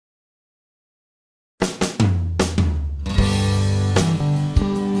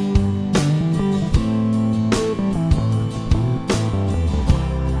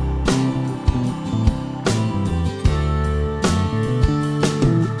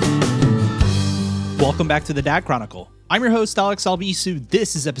Welcome back to the Dad Chronicle. I'm your host, Alex Albisu.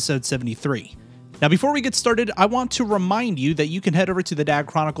 This is episode 73. Now, before we get started, I want to remind you that you can head over to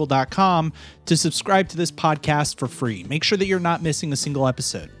thedadchronicle.com to subscribe to this podcast for free. Make sure that you're not missing a single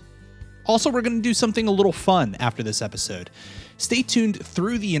episode. Also, we're going to do something a little fun after this episode. Stay tuned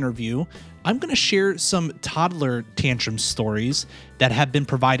through the interview. I'm going to share some toddler tantrum stories that have been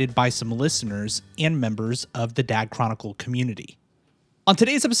provided by some listeners and members of the Dad Chronicle community. On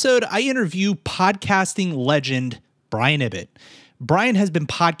today's episode, I interview podcasting legend Brian Ibbott. Brian has been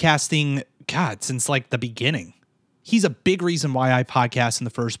podcasting, since like the beginning. He's a big reason why I podcast in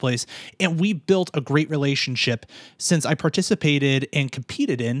the first place, and we built a great relationship since I participated and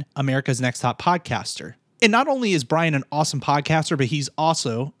competed in America's Next Top Podcaster. And not only is Brian an awesome podcaster, but he's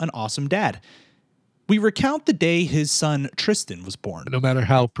also an awesome dad. We recount the day his son Tristan was born. No matter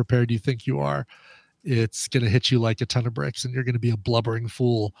how prepared you think you are, it's going to hit you like a ton of bricks, and you're going to be a blubbering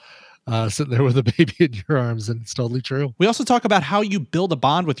fool sitting there with a baby in your arms, and it's totally true. We also talk about how you build a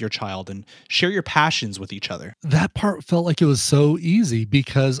bond with your child and share your passions with each other. That part felt like it was so easy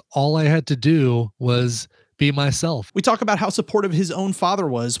because all I had to do was be myself. We talk about how supportive his own father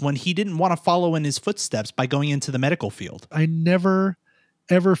was when he didn't want to follow in his footsteps by going into the medical field. I never,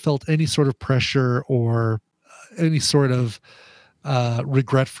 ever felt any sort of pressure or any sort of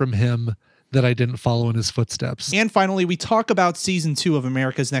regret from him that I didn't follow in his footsteps. And finally, we talk about season 2 of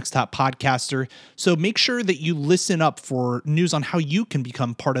America's Next Top Podcaster. So make sure that you listen up for news on how you can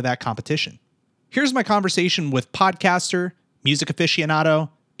become part of that competition. Here's my conversation with podcaster, music aficionado,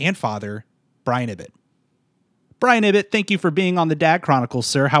 and father, Brian Ibbott. Brian Ibbott, thank you for being on the Dad Chronicles,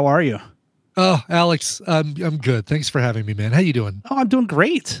 sir. How are you? Oh, Alex, I'm good. Thanks for having me, man. How you doing? Oh, I'm doing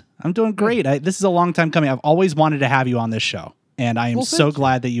great. This is a long time coming. I've always wanted to have you on this show. And I am so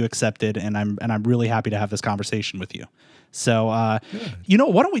glad that you accepted, and I'm really happy to have this conversation with you. So, why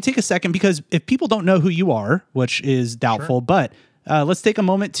don't we take a second, because if people don't know who you are, which is doubtful, sure, but let's take a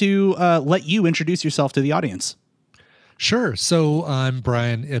moment to let you introduce yourself to the audience. Sure. So I'm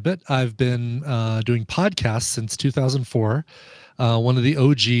Brian Ibbott. I've been doing podcasts since 2004, one of the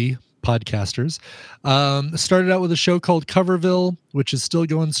OG podcasters. Started out with a show called Coverville, which is still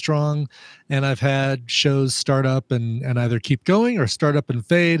going strong. And I've had shows start up and either keep going or start up and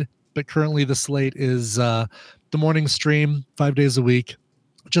fade. But currently the slate is the morning stream 5 days a week,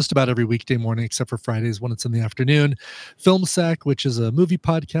 just about every weekday morning, except for Fridays when it's in the afternoon. Film Sack, which is a movie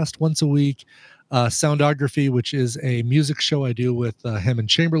podcast once a week. Soundography, which is a music show I do with Hammond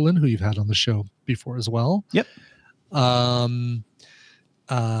Chamberlain, who you've had on the show before as well. Yep.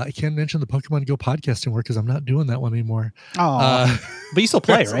 I can't mention the Pokemon Go podcasting work because I'm not doing that one anymore. But you still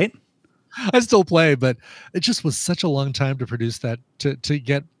play, right? I still play, but it just was such a long time to produce that, to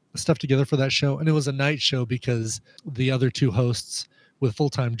get stuff together for that show. And it was a night show because the other two hosts with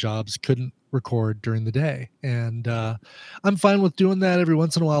full-time jobs couldn't record during the day. And I'm fine with doing that every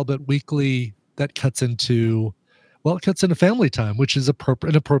once in a while, but weekly, that cuts into family time, which is an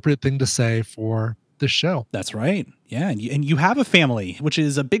appropriate thing to say for this show. That's right. Yeah. And you have a family, which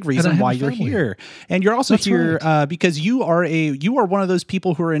is a big reason why you're here. And you're also here because you are one of those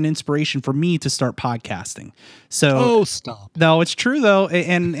people who are an inspiration for me to start podcasting. So stop. No, it's true though.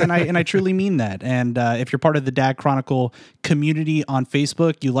 And I truly mean that. And if you're part of the Dad Chronicle community on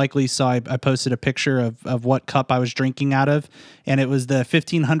Facebook, you likely saw I posted a picture of what cup I was drinking out of. And it was the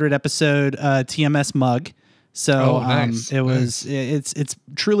 1500 episode TMS mug. So nice. It's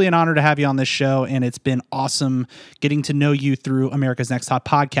truly an honor to have you on this show, and it's been awesome getting to know you through America's Next Top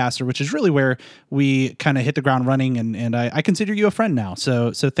Podcaster, which is really where we kind of hit the ground running, and I consider you a friend now.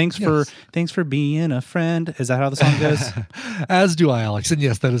 So thanks for being a friend. Is that how the song goes? As do I, Alex. And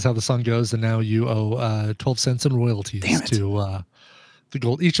yes, that is how the song goes. And now you owe 12 cents in royalties to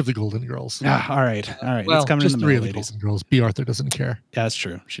each of the Golden Girls. All right. Well, it's coming just in the 3 middle, of the ladies. Golden Girls. B. Arthur doesn't care. Yeah, that's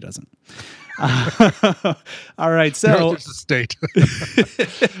true. She doesn't. All right, so estate.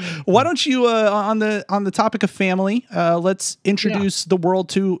 Why don't you on the topic of family, let's introduce the world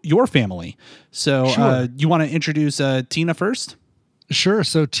to your family. So sure. You want to introduce Tina first? Sure.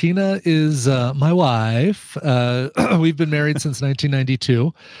 So Tina is my wife. We've been married since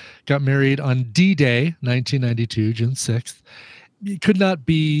 1992. Got married on D-Day, 1992, June 6th. Could not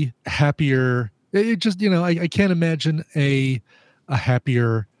be happier. It just, I can't imagine a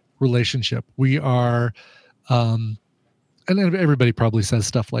happier relationship. We are, and everybody probably says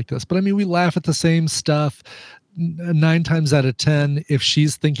stuff like this, but I mean, we laugh at the same stuff 9 times out of 10. If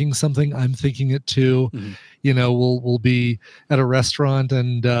she's thinking something, I'm thinking it too. Mm-hmm. We'll be at a restaurant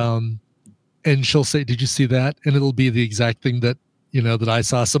and she'll say, "Did you see that?" And it'll be the exact thing that I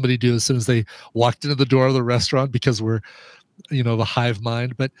saw somebody do as soon as they walked into the door of the restaurant, because we're the hive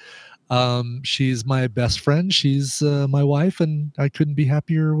mind, but she's my best friend. She's my wife, and I couldn't be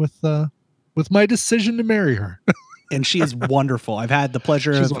happier with my decision to marry her. And she is wonderful. I've had the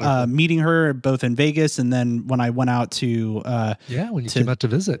pleasure of meeting her both in Vegas, and then when I went out to when you came out to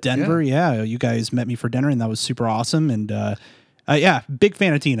visit Denver, you guys met me for dinner, and that was super awesome. And big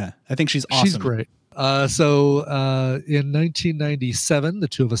fan of Tina. I think she's awesome. She's great. So in 1997, the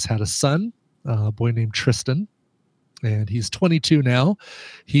two of us had a son, a boy named Tristan, and he's 22 now.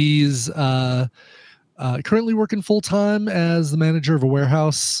 He's currently working full time as the manager of a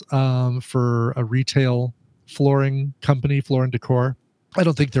warehouse for a retail flooring company, Floor and Decor. I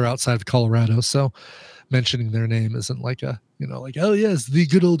don't think they're outside of Colorado, so mentioning their name isn't like a, oh yes, the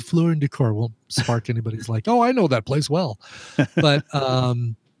good old Floor and Decor won't spark anybody's like, oh, I know that place well. But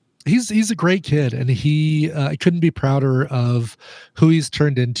he's a great kid, and I couldn't be prouder of who he's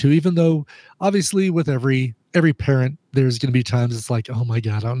turned into, even though obviously with every parent, there's going to be times it's like, oh my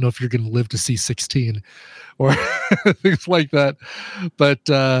God, I don't know if you're going to live to see 16 or things like that. But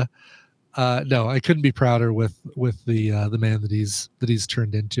no, I couldn't be prouder with the man that he's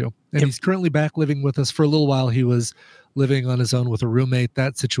turned into. And he's currently back living with us. For a little while, he was living on his own with a roommate.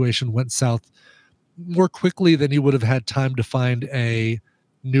 That situation went south more quickly than he would have had time to find a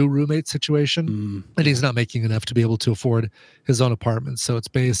new roommate situation. And he's not making enough to be able to afford his own apartment. So it's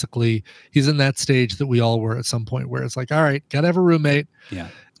basically, he's in that stage that we all were at some point, where it's like, all right, gotta have a roommate. Yeah.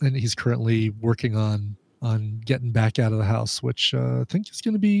 And he's currently working on getting back out of the house, which I think is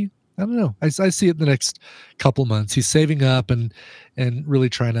going to be, I don't know. I see it in the next couple months. He's saving up and really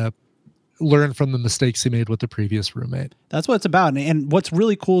trying to learn from the mistakes he made with the previous roommate. That's what it's about. And what's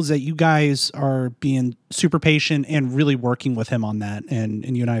really cool is that you guys are being super patient and really working with him on that.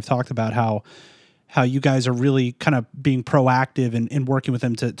 And you and I have talked about how you guys are really kind of being proactive and working with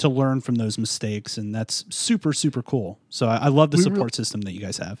him to learn from those mistakes. And that's super, super cool. So I love the support system that you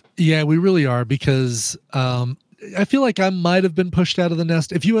guys have. Yeah, we really are, because I feel like I might have been pushed out of the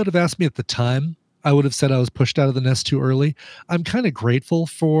nest. If you had have asked me at the time, I would have said I was pushed out of the nest too early. I'm kind of grateful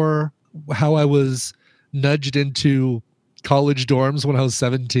for how I was nudged into college dorms when I was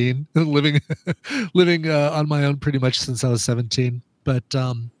 17, living on my own pretty much since I was 17. But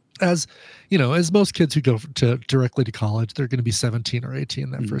as most kids who go directly to college, they're going to be 17 or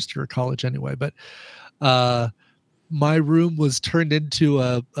 18 that first year of college anyway. But my room was turned into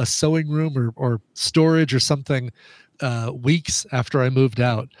a sewing room or storage or something weeks after I moved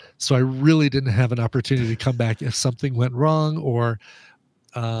out. So I really didn't have an opportunity to come back if something went wrong, or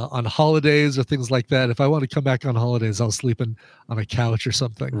on holidays or things like that. If I want to come back on holidays, I'll sleep on a couch or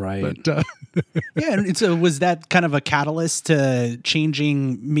something. Right. But, yeah. And so was that kind of a catalyst to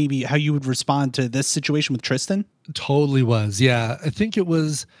changing maybe how you would respond to this situation with Tristan? Totally was. Yeah. I think it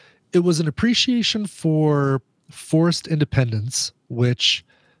was an appreciation for forced independence, which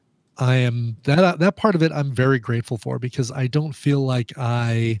I am, that part of it I'm very grateful for, because I don't feel like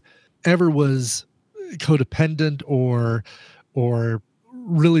I ever was codependent or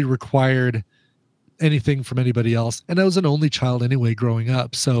really required anything from anybody else. And I was an only child anyway growing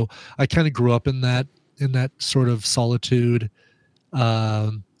up, so I kind of grew up in that sort of solitude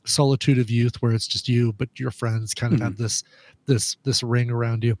of youth, where it's just you, but your friends kind of have this ring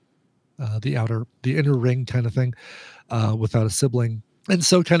around you, the inner ring kind of thing, without a sibling. And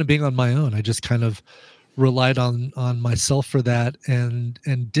so kind of being on my own, I just kind of relied on myself for that, and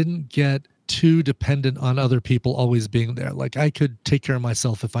didn't get too dependent on other people always being there. Like, I could take care of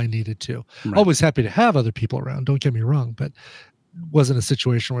myself if I needed to. Right. Always happy to have other people around, don't get me wrong, but wasn't a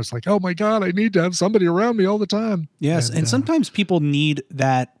situation where it's like, oh my God, I need to have somebody around me all the time. Yes. And sometimes people need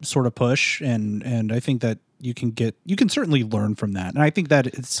that sort of push. And I think that you can certainly learn from that. And I think that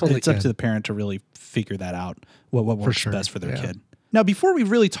it's up to the parent to really figure that out, what works best for their kid. Now, before we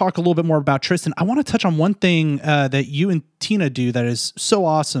really talk a little bit more about Tristan, I want to touch on one thing that you and Tina do that is so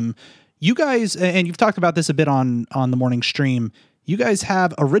awesome. You guys, and you've talked about this a bit on the morning stream, you guys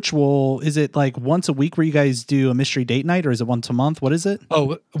have a ritual. Is it like once a week where you guys do a mystery date night, or is it once a month? What is it?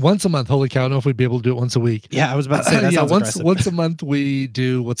 Oh, once a month. Holy cow. I don't know if we'd be able to do it once a week. Yeah, I was about to say that. Yeah, once a month we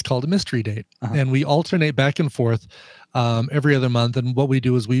do what's called a mystery date. And we alternate back and forth every other month. And what we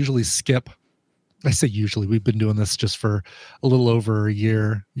do is we usually skip. I say usually, we've been doing this just for a little over a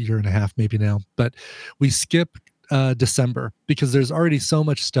year and a half maybe now. But we skip December, because there's already so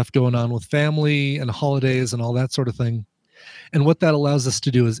much stuff going on with family and holidays and all that sort of thing. And what that allows us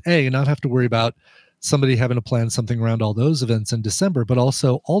to do is not have to worry about somebody having to plan something around all those events in December, but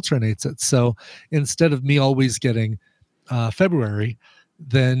also alternates it. So instead of me always getting February,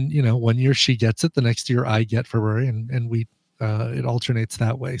 then, 1 year she gets it, the next year I get February, and we it alternates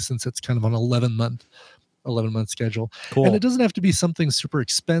that way, since it's kind of an 11-month 11-month schedule. Cool. And it doesn't have to be something super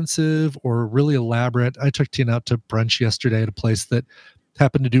expensive or really elaborate. I took Tina out to brunch yesterday at a place that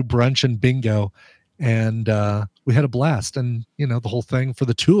happened to do brunch and bingo, and we had a blast. And the whole thing for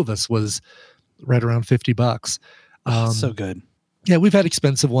the two of us was right around $50. So good. Yeah, we've had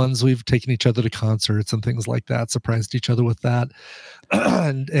expensive ones. We've taken each other to concerts and things like that, surprised each other with that.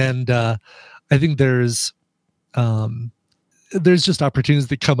 and I think there's just opportunities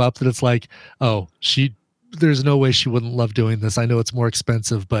that come up that it's like, oh, there's no way she wouldn't love doing this. I know it's more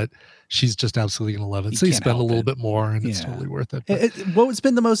expensive, but she's just absolutely going to love it. So you spend a little bit more, and it's totally worth it. What's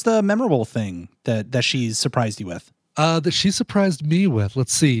been the most memorable thing that she's surprised you with? That she surprised me with.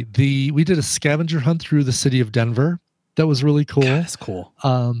 Let's see. We did a scavenger hunt through the city of Denver. That was really cool. God, that's cool.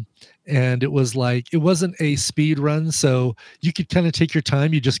 And it wasn't a speed run, so you could kind of take your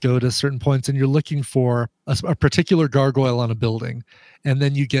time. You just go to certain points and you're looking for a particular gargoyle on a building. And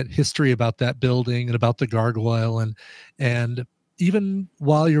then you get history about that building and about the gargoyle. And even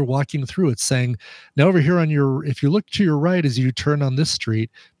while you're walking through, it's saying, now over here if you look to your right as you turn on this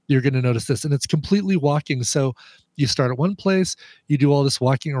street, you're going to notice this. And it's completely walking. So you start at one place, you do all this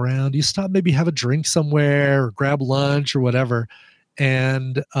walking around, you stop, maybe have a drink somewhere or grab lunch or whatever.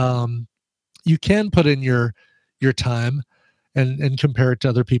 And you can put in your time and compare it to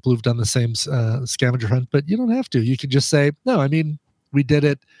other people who've done the same scavenger hunt, but you don't have to. You can just say, no, I mean, we did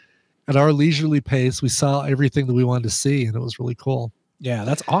it at our leisurely pace. We saw everything that we wanted to see, and it was really cool. Yeah,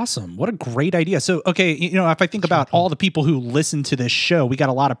 that's awesome. What a great idea. So, okay, if I think about all the people who listen to this show, we got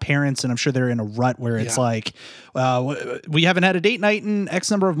a lot of parents, and I'm sure they're in a rut where it's like, we haven't had a date night in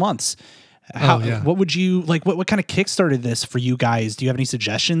X number of months. What would you like? What kind of kickstarted this for you guys? Do you have any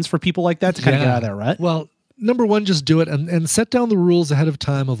suggestions for people like that to kind of get out of that rut? Well, number one, just do it and set down the rules ahead of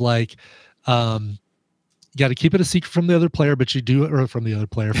time of like, you got to keep it a secret from the other player, but you do, or from the other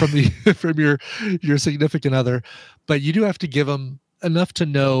player, from your significant other, but you do have to give them enough to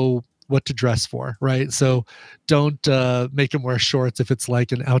know what to dress for, right? So don't make them wear shorts if it's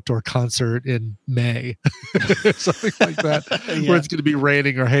like an outdoor concert in May, something like that, where it's going to be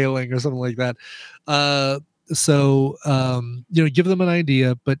raining or hailing or something like that. So give them an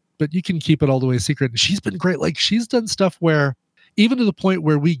idea, but you can keep it all the way secret. And she's been great. Like, she's done stuff where, even to the point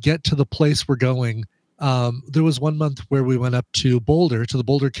where we get to the place we're going. There was 1 month where we went up to the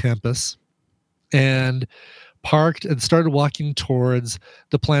Boulder campus, and parked and started walking towards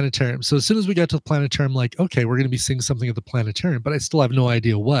the planetarium. So as soon as we got to the planetarium, like, okay, we're going to be seeing something at the planetarium, but I still have no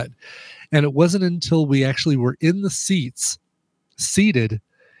idea what. And it wasn't until we actually were in the seats, seated,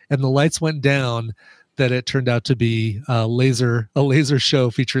 and the lights went down, that it turned out to be a laser show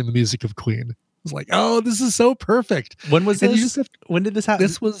featuring the music of Queen. It was like, oh, this is so perfect. When was this? When did this happen?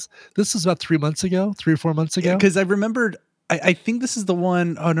 This was about 3 months ago, 3 or 4 months ago. Because I remembered, I think this is the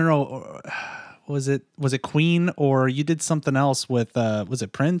one. Oh, no. Was it Queen, or you did something else with, was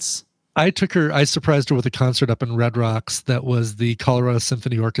it Prince? I surprised her with a concert up in Red Rocks that was the Colorado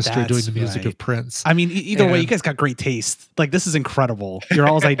Symphony Orchestra doing the music of Prince. I mean, either way, you guys got great taste. Like, this is incredible. Your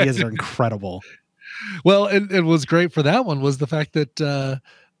all's ideas are incredible. Well, and it was great for that one was the fact that,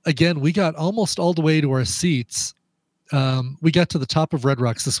 again, we got almost all the way to our seats. We got to the top of Red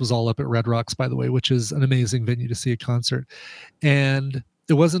Rocks. This was all up at Red Rocks, by the way, which is an amazing venue to see a concert. And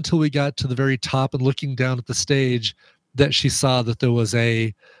it wasn't until we got to the very top and looking down at the stage that she saw that there was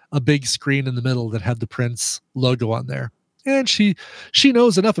a big screen in the middle that had the Prince logo on there. And she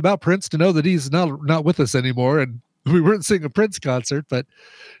knows enough about Prince to know that he's not with us anymore. And we weren't seeing a Prince concert, but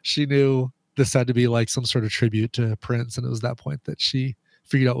she knew this had to be like some sort of tribute to Prince. And it was that point that she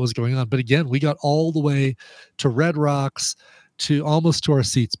figured out what was going on. But again, we got all the way to Red Rocks, to almost to our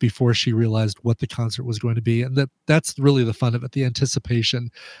seats before she realized what the concert was going to be. And that's really the fun of it, the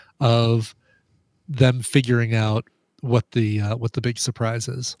anticipation of them figuring out what the big surprise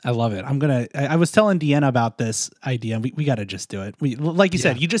is. I love it. I was telling Deanna about this idea, and we got to just do it. Like you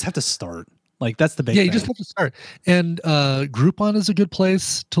said, you just have to start. Like, that's the big thing. You just have to start. And Groupon is a good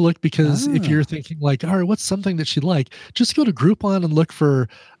place to look, because if you're thinking like, all right, what's something that she'd like, just go to Groupon and look for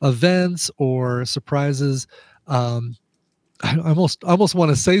events or surprises. I almost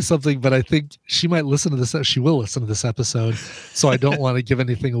want to say something, but I think she might listen to this. She will listen to this episode, so I don't want to give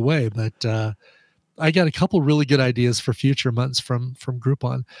anything away. But I got a couple really good ideas for future months from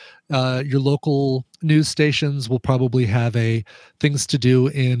Groupon. Your local news stations will probably have things to do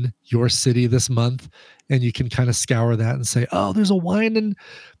in your city this month, and you can kind of scour that and say, oh, there's a wine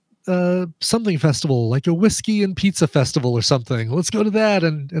something festival, like a whiskey and pizza festival or something. Let's go to that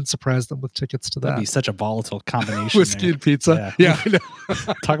and surprise them with tickets to that. That'd be such a volatile combination. Whiskey and pizza. Yeah. I know.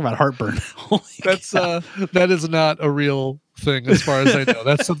 Talk about heartburn. That's that is not a real thing as far as I know.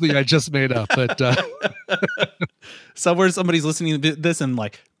 That's something I just made up. But somewhere somebody's listening to this and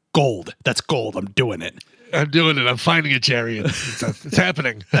like, gold. That's gold. I'm doing it. I'm finding it, Jerry. It's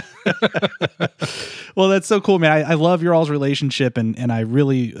happening. Well, that's so cool, man. I love your all's relationship, and I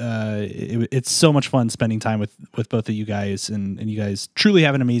really, it's so much fun spending time with both of you guys, and you guys truly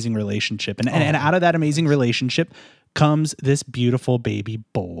have an amazing relationship. And out of that amazing relationship comes this beautiful baby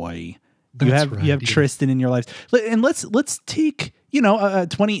boy. You have Tristan in your lives, and let's take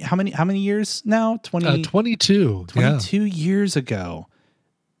 20. How many years now? 22. 22 years ago,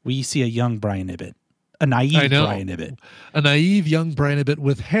 we see a young Brian Ibbott. A naive Brian Ibbott. A naive young Brian Ibbott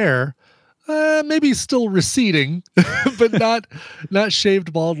with hair, maybe still receding, but not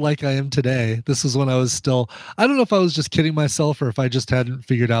shaved bald like I am today. This is when I was still, I don't know if I was just kidding myself or if I just hadn't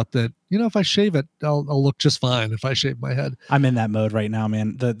figured out that, if I shave it, I'll look just fine if I shave my head. I'm in that mode right now,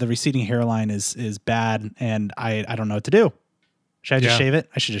 man. The receding hairline is bad, and I don't know what to do. Should I just shave it?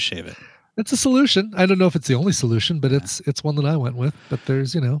 I should just shave it. It's a solution. I don't know if it's the only solution, but it's one that I went with. But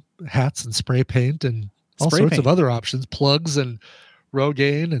there's, hats and spray paint and all sorts of other options, plugs and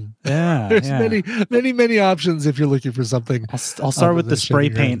Rogaine, and there's many options if you're looking for something. I'll start with the spray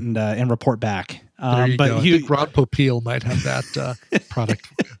paint and report back. There you go. I think Ron Popeil might have that product.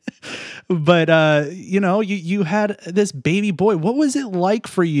 But you had this baby boy. What was it like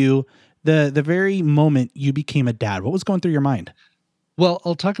for you the very moment you became a dad? What was going through your mind? Well,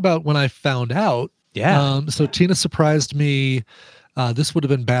 I'll talk about when I found out. Yeah. So Tina surprised me. This would have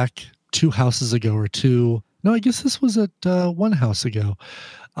been back 2 houses ago or 2. No, I guess this was at 1 house ago.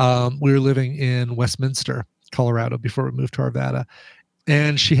 We were living in Westminster, Colorado, before we moved to Arvada.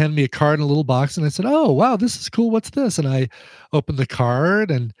 And she handed me a card in a little box, and I said, "Oh, wow, this is cool. What's this?" And I opened the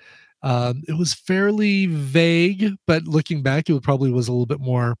card, and it was fairly vague, but looking back, it probably was a little bit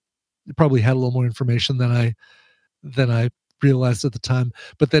more. It probably had a little more information than I realized at the time.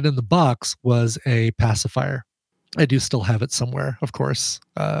 But then in the box was a pacifier. I do still have it somewhere, of course.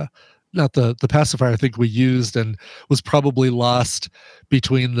 Not the pacifier I think we used and was probably lost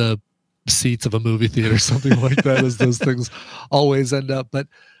between the seats of a movie theater, something like that, as those things always end up. But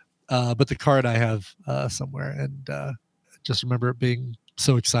the card I have somewhere, and just remember it being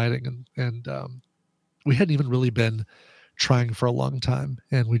so exciting, and we hadn't even really been trying for a long time,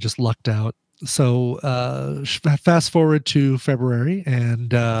 and we just lucked out. So fast forward to February,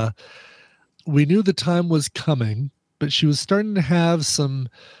 and we knew the time was coming, but she was starting to have some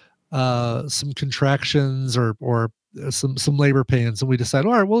contractions or some labor pains, and we decided,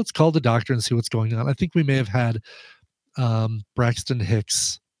 all right, well, let's call the doctor and see what's going on. I think we may have had Braxton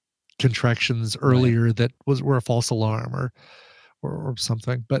Hicks contractions earlier that were a false alarm or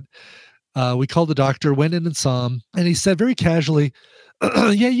something. But we called the doctor, went in and saw him, and he said very casually,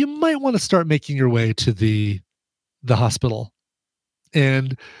 "Yeah, you might want to start making your way to the hospital."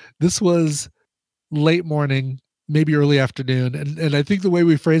 And this was late morning, maybe early afternoon, and I think the way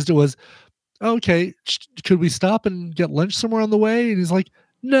we phrased it was, "Okay, could we stop and get lunch somewhere on the way?" And he's like,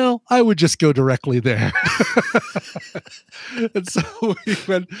 "No, I would just go directly there." And so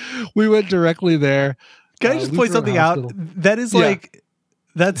we went directly there. Can I just point something out? That is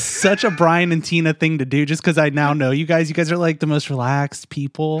that's such a Brian and Tina thing to do, just because I now know you guys. You guys are like the most relaxed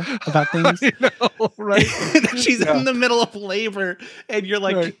people about things. I know, right? She's in the middle of labor, and you're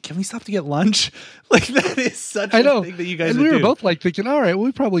like, right. Can we stop to get lunch? Like, that is such a thing that you guys would do. And we were do. both like thinking, all right, well,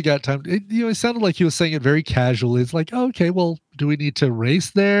 we probably got time. It sounded like he was saying it very casually. It's like, oh, okay, well, do we need to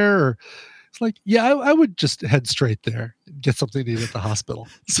race there? Or it's like, yeah, I would just head straight there and get something to eat at the hospital.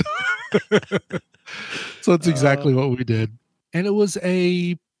 So that's exactly what we did. And it was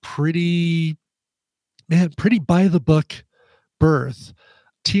a pretty by the book birth.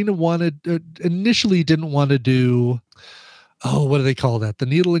 Tina initially didn't want to do, what do they call that? The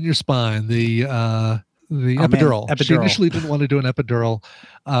needle in your spine, the epidural. Man, epidural. She initially didn't want to do an epidural.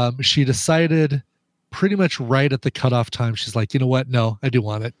 She decided pretty much right at the cutoff time. She's like, you know what? No, I do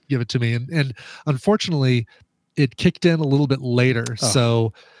want it. Give it to me. And unfortunately, it kicked in a little bit later.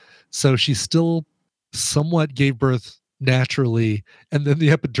 Oh. So she still somewhat gave birth naturally, and then the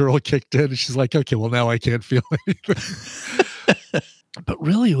epidural kicked in, and she's like, okay, well, now I can't feel anything. But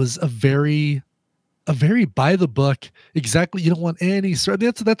really, it was a very by the book. Exactly. You don't want any story.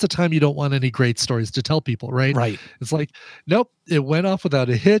 That's a time you don't want any great stories to tell people, right? Right. It's like, nope, it went off without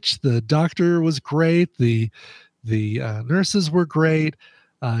a hitch. The doctor was great. The nurses were great.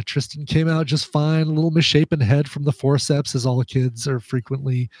 Tristan came out just fine, a little misshapen head from the forceps, as all kids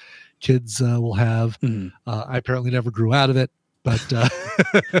will have. I apparently never grew out of it, but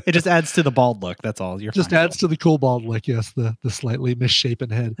it just adds to the bald look. That's all. You're just fine. adds to the cool bald look. Yes, the slightly misshapen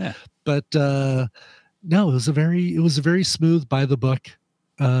head. Yeah. But no, it was a very smooth, by the book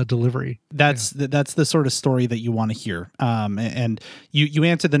delivery. That's the sort of story that you want to hear. And you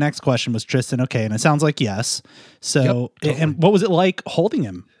answered the next question, was Tristan okay? And it sounds like yes. So, Yep, totally. And what was it like holding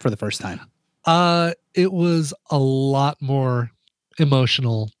him for the first time? It was a lot more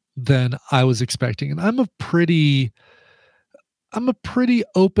emotional than I was expecting. And I'm a pretty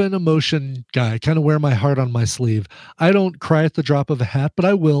open emotion guy. I kind of wear my heart on my sleeve. I don't cry at the drop of a hat, but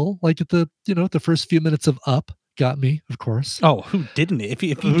I will. Like at the first few minutes of Up got me, of course. Oh, who didn't? If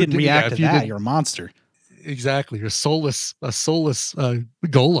you didn't react to that, you're a monster. Exactly. You're a soulless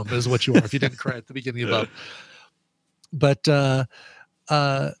golem is what you are if you didn't cry at the beginning of Up. But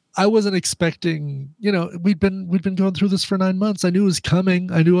I wasn't expecting, we'd been going through this for 9 months. I knew it was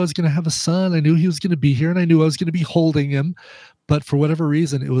coming. I knew I was going to have a son. I knew he was going to be here, and I knew I was going to be holding him. But for whatever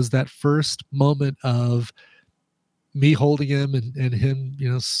reason, it was that first moment of me holding him and him,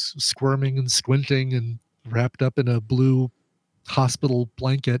 squirming and squinting and wrapped up in a blue hospital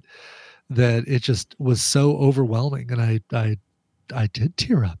blanket that it just was so overwhelming. And I did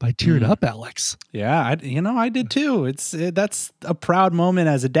tear up. I teared up, Alex. Yeah, I did too. That's a proud moment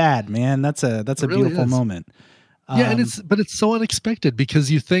as a dad, man. That's a really beautiful moment. Yeah, and it's so unexpected because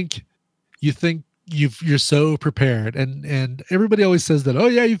you think you're so prepared, and everybody always says that, oh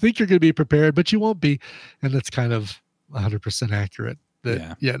yeah, you think you're going to be prepared, but you won't be, and that's kind of 100% accurate.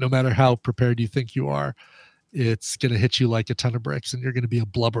 That no matter how prepared you think you are, it's going to hit you like a ton of bricks, and you're going to be a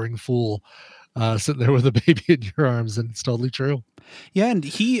blubbering fool sitting there with a baby in your arms, and it's totally true. Yeah, and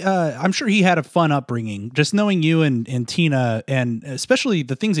he, I'm sure he had a fun upbringing. Just knowing you and Tina, and especially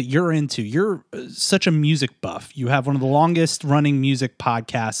the things that you're into. You're such a music buff. You have one of the longest running music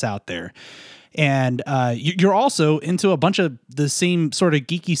podcasts out there. And you're also into a bunch of the same sort of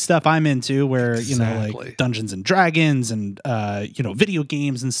geeky stuff I'm into, where, like Dungeons and Dragons and, video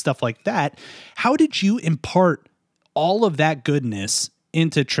games and stuff like that. How did you impart all of that goodness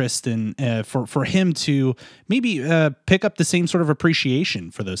into Tristan for him to maybe pick up the same sort of appreciation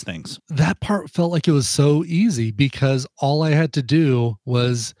for those things? That part felt like it was so easy because all I had to do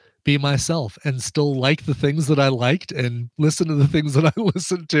was be myself and still like the things that I liked and listen to the things that I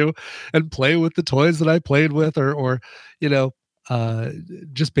listened to and play with the toys that I played with or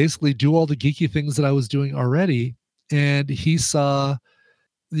just basically do all the geeky things that I was doing already. And he saw,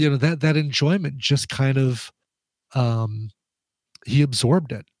 that enjoyment just kind of, he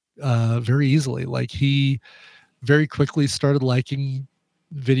absorbed it very easily. Like he very quickly started liking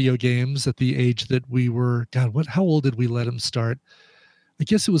video games at the age that we were, how old did we let him start? I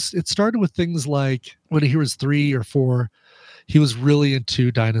guess it started with things like when he was 3 or 4, he was really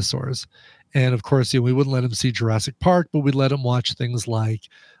into dinosaurs. And of course, we wouldn't let him see Jurassic Park, but we'd let him watch things like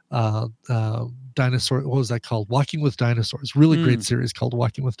dinosaur. What was that called? Walking with Dinosaurs. Really great series called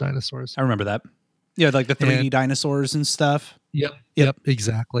Walking with Dinosaurs. I remember that. Yeah, like the 3D dinosaurs and stuff. Yep,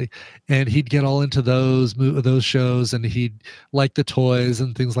 exactly. And he'd get all into those shows, and he'd like the toys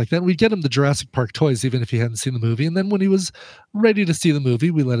and things like that. And we'd get him the Jurassic Park toys, even if he hadn't seen the movie. And then when he was ready to see the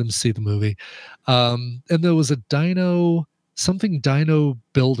movie, we let him see the movie. And there was a dino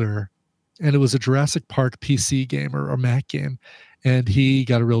builder, and it was a Jurassic Park PC game or Mac game. And he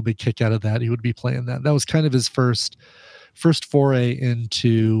got a real big kick out of that. He would be playing that. That was kind of his first foray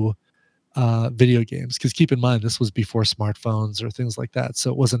into video games, because keep in mind this was before smartphones or things like that,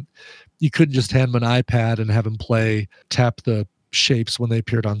 so you couldn't just hand him an iPad and have him tap the shapes when they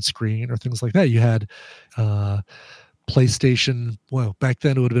appeared on screen or things like that. You had PlayStation, back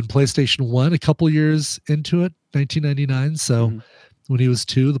then it would have been PlayStation 1 a couple years into it, 1999. So when he was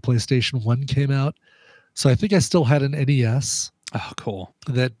 2, the PlayStation 1 came out. So I think I still had an NES. Oh, cool.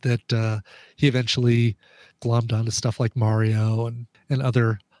 That he eventually glommed onto stuff like Mario and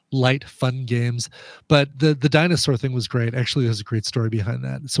other light, fun games. But the dinosaur thing was great. Actually, there's a great story behind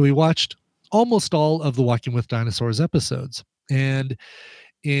that. So we watched almost all of the Walking with Dinosaurs episodes. And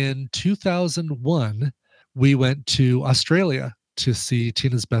in 2001, we went to Australia to see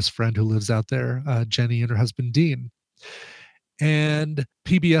Tina's best friend who lives out there, Jenny, and her husband, Dean. And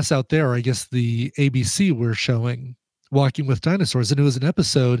PBS out there, I guess the ABC, were showing Walking with Dinosaurs, and it was an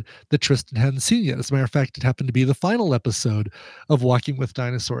episode that Tristan hadn't seen yet. As a matter of fact, it happened to be the final episode of Walking with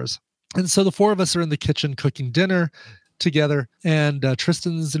Dinosaurs. And so the 4 of us are in the kitchen cooking dinner together, and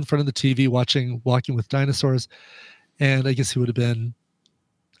Tristan's in front of the TV watching Walking with Dinosaurs, and I guess he would have been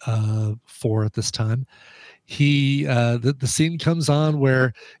 4 at this time. the scene comes on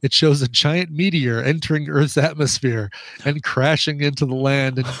where it shows a giant meteor entering Earth's atmosphere and crashing into the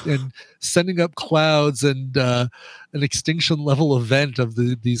land and sending up clouds and an extinction level event of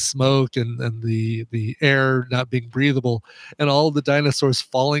the smoke and the air not being breathable and all the dinosaurs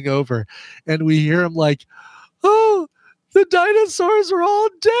falling over. And we hear him like, oh, the dinosaurs are all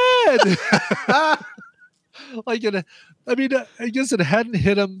dead. Like, I guess it hadn't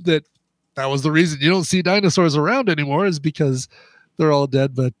hit him that was the reason you don't see dinosaurs around anymore, is because they're all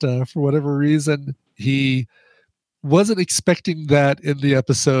dead. But for whatever reason, he wasn't expecting that in the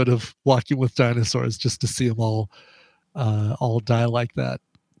episode of Walking with Dinosaurs, just to see them all die like that.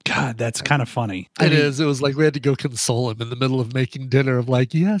 God, that's kind of funny. It is. It was like we had to go console him in the middle of making dinner of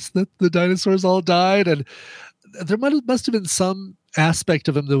like, yes, the dinosaurs all died. And there must have been some aspect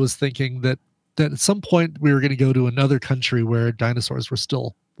of him that was thinking that at some point we were going to go to another country where dinosaurs were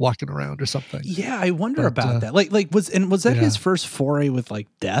still walking around or something. Yeah, I wonder about that. Like was that his first foray with like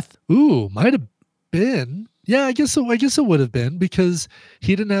death? Ooh, might have been. Yeah, I guess so. I guess it would have been, because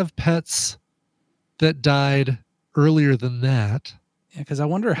he didn't have pets that died earlier than that. Yeah, because I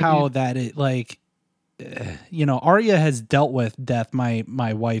wonder how that it Arya has dealt with death. My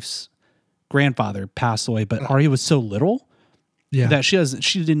wife's grandfather passed away, but Arya was so little that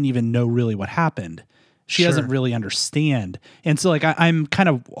she didn't even know really what happened. She doesn't really understand. And so like I'm kind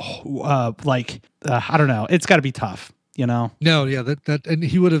of I don't know. It's got to be tough, No, yeah, that and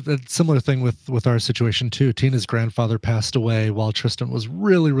he would have a similar thing with our situation too. Tina's grandfather passed away while Tristan was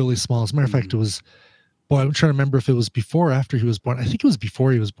really, really small. As a matter of fact, it was, I'm trying to remember if it was before or after he was born. I think it was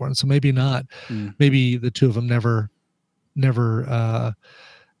before he was born, so maybe not. Maybe the two of them never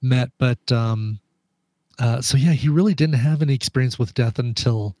met, but so yeah, he really didn't have any experience with death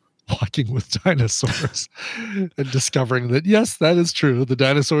until Walking with Dinosaurs and discovering that, yes, that is true. The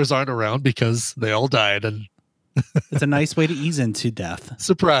dinosaurs aren't around because they all died. And it's a nice way to ease into death.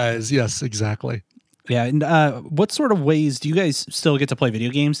 Surprise. Yes, exactly. Yeah. And what sort of ways do you guys still get to play video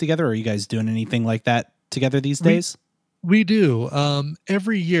games together? Or are you guys doing anything like that together these days? We do.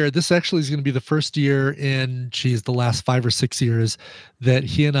 Every year, this actually is going to be the first year in, the last 5 or 6 years that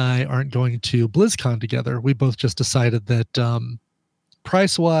he and I aren't going to BlizzCon together. We both just decided that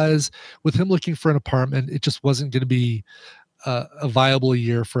price-wise, with him looking for an apartment, it just wasn't going to be a viable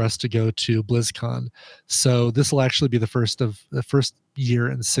year for us to go to BlizzCon. So this will actually be the first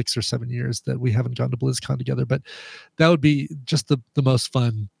year in 6 or 7 years that we haven't gone to BlizzCon together. But that would be just the most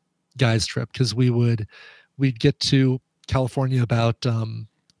fun guys trip, because we'd get to California about 2-3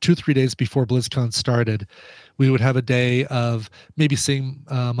 days before BlizzCon started. We would have a day of maybe seeing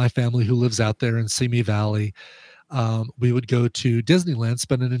my family who lives out there in Simi Valley. We would go to Disneyland,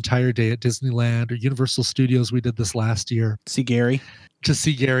 spend an entire day at Disneyland or Universal Studios. We did this last year. See Gary. To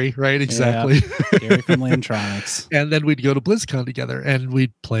see Gary, right? Exactly. Yeah. Gary from Landtronics. And then we'd go to BlizzCon together and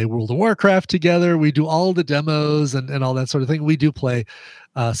we'd play World of Warcraft together. We do all the demos and all that sort of thing. We do play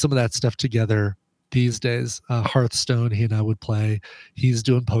some of that stuff together these days. Hearthstone, he and I would play. He's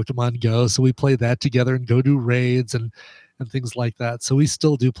doing Pokemon Go, so we play that together and go do raids and things like that. So we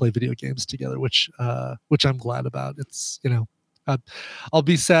still do play video games together, which I'm glad about. It's, I'll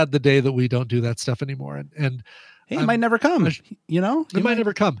be sad the day that we don't do that stuff anymore. And hey, it might never come. It might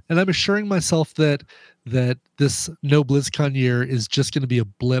never come. And I'm assuring myself that this no BlizzCon year is just going to be a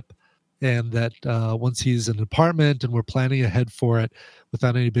blip, and that once he's in an apartment and we're planning ahead for it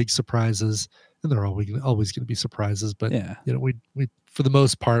without any big surprises, and there are always going to be surprises, but we for the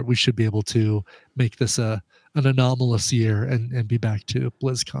most part we should be able to make this an anomalous year and be back to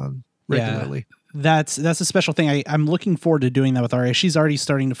BlizzCon regularly. Yeah. That's a special thing. I'm looking forward to doing that with Arya. She's already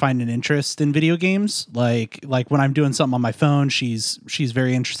starting to find an interest in video games. Like when I'm doing something on my phone, she's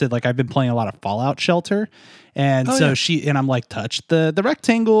very interested. Like I've been playing a lot of Fallout Shelter. And I'm like, touch the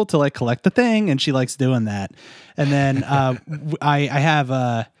rectangle to like collect the thing. And she likes doing that. And then I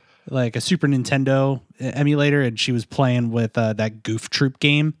have like a Super Nintendo emulator, and she was playing with that Goof Troop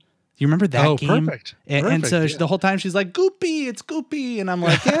game. You remember that game? Perfect. And so the whole time she's like, Goopy, it's Goopy. And I'm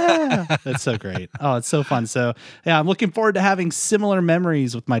like, yeah, that's so great. Oh, it's so fun. So yeah, I'm looking forward to having similar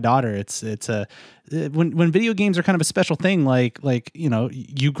memories with my daughter. It's when video games are kind of a special thing, like,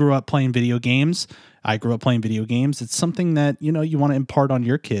 you grew up playing video games. I grew up playing video games. It's something that, you want to impart on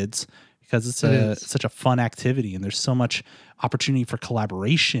your kids, because it's such a fun activity, and there's so much opportunity for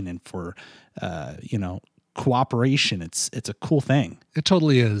collaboration and for, cooperation. It's a cool thing. It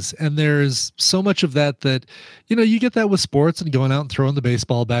totally is. And there's so much of that you get that with sports and going out and throwing the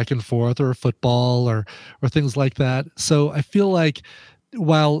baseball back and forth, or football or things like that. So I feel like,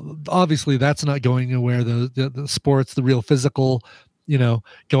 while obviously that's not going anywhere, the sports, the real physical,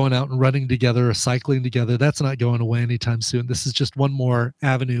 going out and running together or cycling together. That's not going away anytime soon. This is just one more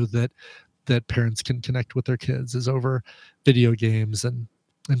avenue that parents can connect with their kids, is over video games and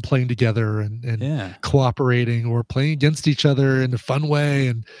playing together and cooperating or playing against each other in a fun way.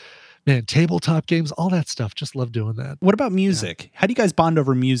 And man, tabletop games, all that stuff. Just love doing that. What about music? Yeah. How do you guys bond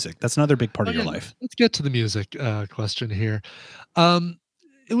over music? That's another big part of your life. Let's get to the music question here.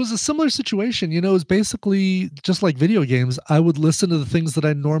 It was a similar situation. It was basically just like video games. I would listen to the things that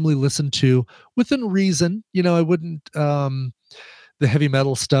I normally listen to within reason. I wouldn't, the heavy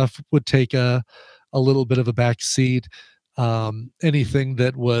metal stuff would take a little bit of a back seat. Anything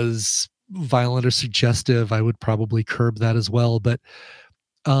that was violent or suggestive, I would probably curb that as well. But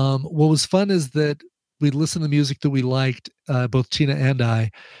what was fun is that we'd listen to music that we liked, both Tina and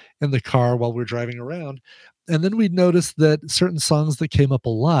I, in the car while we were driving around. And then we'd notice that certain songs that came up a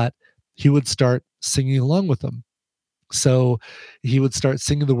lot, he would start singing along with them. So he would start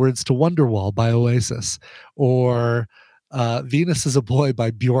singing the words to Wonderwall by Oasis, or Venus is a Boy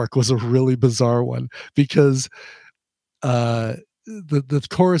by Bjork was a really bizarre one, because the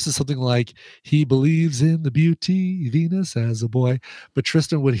chorus is something like, he believes in the beauty, Venus as a boy, but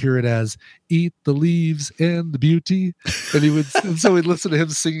Tristan would hear it as, eat the leaves and the beauty. And and so we'd listen to him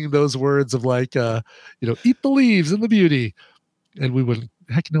singing those words of like, eat the leaves and the beauty. And we wouldn't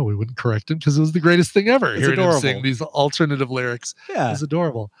correct him, because it was the greatest thing ever. Hearing him sing these alternative lyrics. Yeah. It was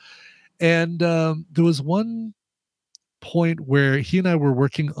adorable. And there was one point where he and I were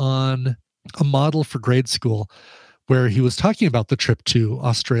working on a model for grade school, where he was talking about the trip to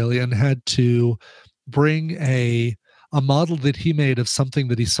Australia and had to bring a model that he made of something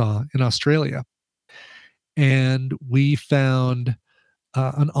that he saw in Australia. And we found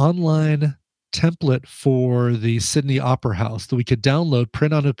an online template for the Sydney Opera House that we could download,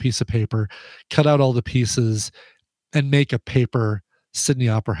 print on a piece of paper, cut out all the pieces, and make a paper Sydney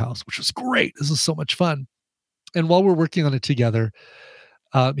Opera House, which was great. This was so much fun. And while we're working on it together,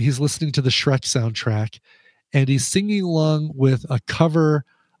 he's listening to the Shrek soundtrack, and he's singing along with a cover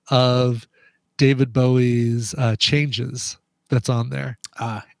of David Bowie's Changes that's on there.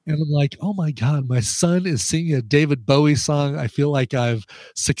 And I'm like, oh my God, my son is singing a David Bowie song. I feel like I've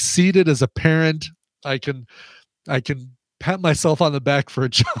succeeded as a parent. I can pat myself on the back for a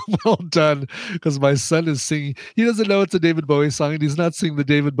job well done, because my son is singing. He doesn't know it's a David Bowie song, and he's not singing the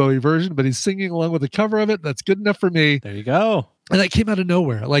David Bowie version, but he's singing along with the cover of it. That's good enough for me. There you go. And that came out of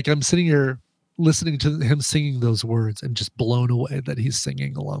nowhere. Like, I'm sitting here listening to him singing those words and just blown away that he's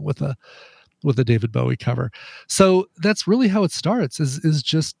singing along with a David Bowie cover. So that's really how it starts, is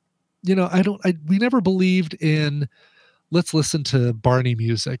just, we never believed in, let's listen to Barney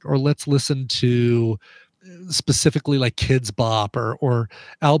music, or let's listen to specifically like Kids Bop or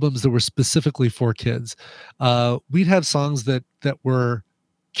albums that were specifically for kids. We'd have songs that were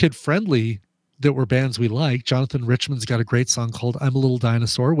kid friendly, that were bands we like. Jonathan Richman's got a great song called I'm a Little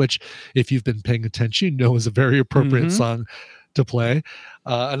Dinosaur, which, if you've been paying attention, is a very appropriate song to play.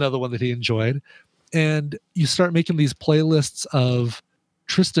 Another one that he enjoyed. And you start making these playlists of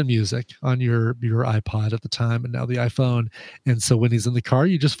Tristan music on your iPod at the time, and now the iPhone. And so when he's in the car,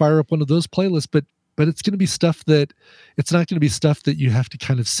 you just fire up one of those playlists, but it's going to be stuff that, it's not going to be stuff that you have to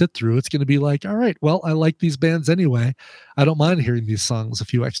kind of sit through. It's going to be like, all right, well, I like these bands anyway. I don't mind hearing these songs a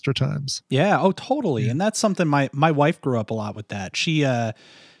few extra times. Yeah. Oh, totally. Yeah. And that's something my wife grew up a lot with that. She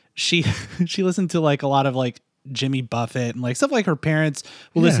listened to like a lot of like Jimmy Buffett and like stuff. Like her parents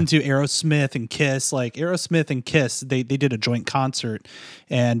will listen to Aerosmith and Kiss. Like Aerosmith and Kiss, they did a joint concert,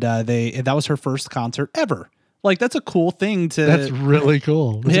 and that was her first concert ever. Like, that's a cool thing to... That's really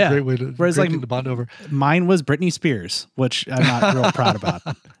cool. That's a great way to, whereas, like, thing to bond over. Mine was Britney Spears, which I'm not real proud about.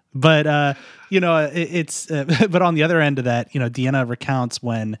 But, it's... but on the other end of that, Deanna recounts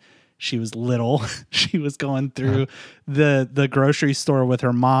when she was little, she was going through the grocery store with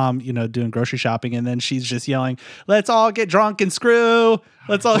her mom, doing grocery shopping, and then she's just yelling, "Let's all get drunk and screw.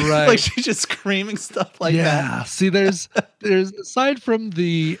 Let's all..." Right. Like, she's just screaming stuff like that. Yeah. See, there's aside from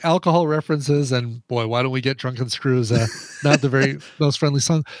the alcohol references, and boy, why don't we get drunk and screw is not the very most friendly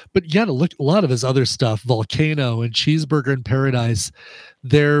song, but you got to look a lot of his other stuff, Volcano and Cheeseburger in Paradise.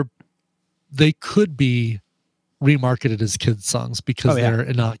 They could be remarketed as kids songs because they're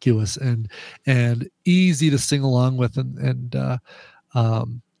innocuous and easy to sing along with, and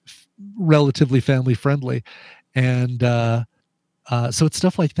relatively family friendly. And so it's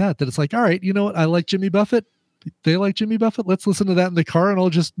stuff like that it's like, all right, you know what? I like Jimmy Buffett. They like Jimmy Buffett. Let's listen to that in the car, and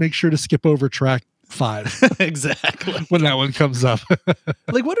I'll just make sure to skip over track 5. Exactly. When that one comes up.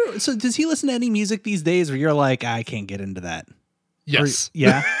 Like, so does he listen to any music these days where you're like, I can't get into that? Yes.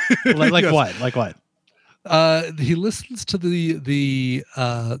 Yeah. Like Yes. what? Like what? He listens to the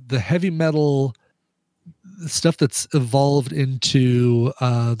heavy metal stuff that's evolved into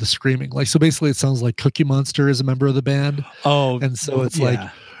the screaming. Like, so basically it sounds like Cookie Monster is a member of the band. Oh, And so it's like,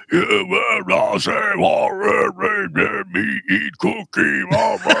 yeah. me eat cookie.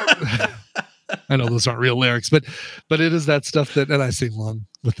 I know those aren't real lyrics, but it is that stuff that, and I sing along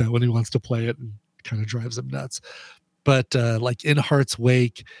with that when he wants to play it, and kind of drives him nuts. But like In Heart's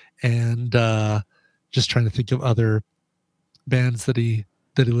Wake, and just trying to think of other bands that he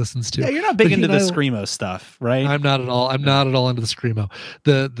listens to. Yeah, you're not big into the screamo stuff, right? I'm not at all. I'm not at all into the screamo.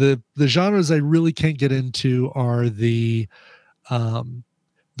 The genres I really can't get into are the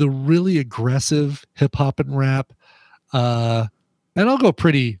really aggressive hip hop and rap. And I'll go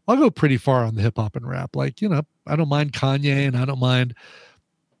pretty far on the hip hop and rap. Like, I don't mind Kanye, and I don't mind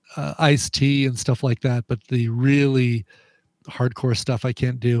Ice-T and stuff like that, but the really hardcore stuff I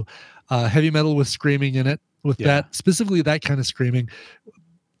can't do. Heavy metal with screaming in it, with that, specifically that kind of screaming.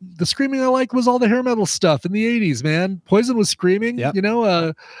 The screaming I like was all the hair metal stuff in the 80s, man. Poison was screaming, Van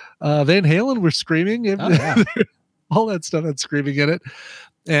Halen were screaming. All that stuff had screaming in it.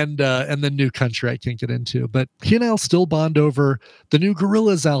 And then new country I can't get into. But he and I'll still bond over the new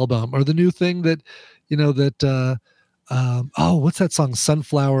Gorillaz album, or the new thing that, what's that song,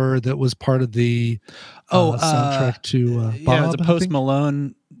 Sunflower, that was part of the soundtrack to Bob? Yeah, it was a Post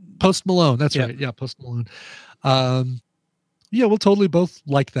Malone. Post Malone, that's right. Yeah, Post Malone. We'll totally both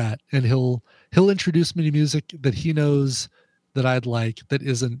like that. And he'll introduce me to music that he knows that I'd like, that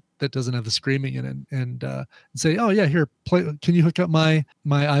doesn't have the screaming in it, and say, oh yeah, here, play. Can you hook up my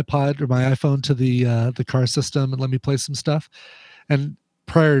iPod or my iPhone to the car system and let me play some stuff? And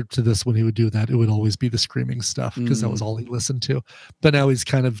prior to this, when he would do that, it would always be the screaming stuff, because that was all he listened to. But now he's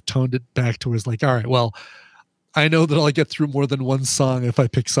kind of toned it back to where it's like, all right, well, I know that I'll get through more than one song if I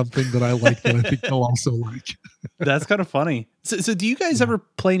pick something that I like that I think they'll also like. That's kind of funny. So do you guys ever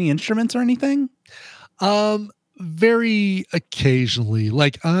play any instruments or anything? Very occasionally.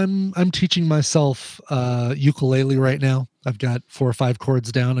 Like, I'm teaching myself ukulele right now. I've got 4 or 5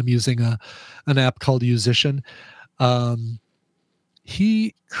 chords down. I'm using an app called Musician.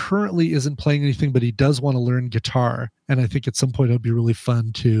 He currently isn't playing anything, but he does want to learn guitar, and I think at some point it would be really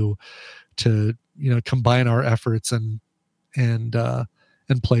fun to combine our efforts and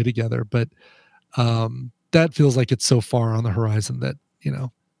play together. But that feels like it's so far on the horizon that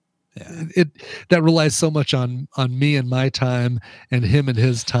that relies so much on me and my time, and him and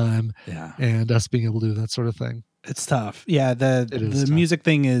his time, and us being able to do that sort of thing. It's tough. Yeah, the music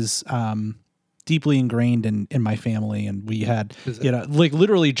thing is deeply ingrained in my family, and we had like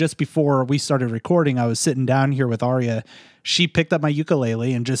literally just before we started recording, I was sitting down here with Aria. She picked up my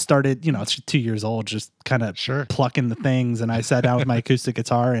ukulele and just started, she's 2 years old, just kind of plucking the things, and I sat down with my acoustic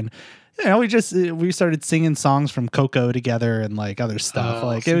guitar, and we started singing songs from Coco together and like other stuff.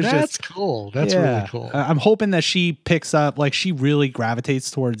 It was that's cool. That's really cool. I'm hoping that she picks up, like, she really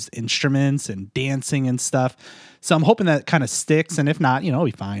gravitates towards instruments and dancing and stuff. So I'm hoping that kind of sticks, and if not, it'll be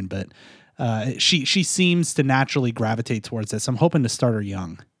fine. But she seems to naturally gravitate towards this. I'm hoping to start her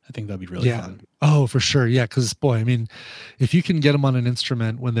young. I think that'd be really fun. Oh, for sure. Yeah. Cause boy, I mean, if you can get them on an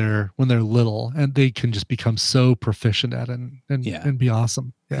instrument when they're little, and they can just become so proficient at it and be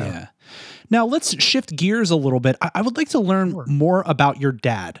awesome. Yeah. Now let's shift gears a little bit. I would like to learn more about your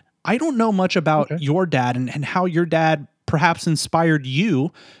dad. I don't know much about your dad and how your dad perhaps inspired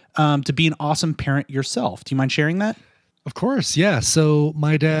you to be an awesome parent yourself. Do you mind sharing that? Of course, yeah. So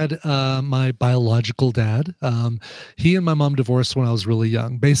my dad, my biological dad, he and my mom divorced when I was really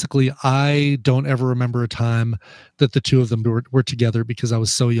young. Basically, I don't ever remember a time that the two of them were together, because I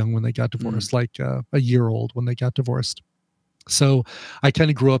was so young when they got divorced, like a year old when they got divorced. So I kind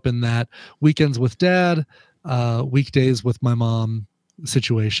of grew up in that weekends with dad, weekdays with my mom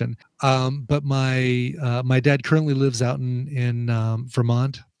situation. But my dad currently lives out in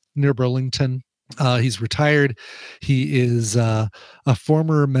Vermont, near Burlington. He's retired. He is a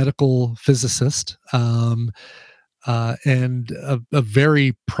former medical physicist, and a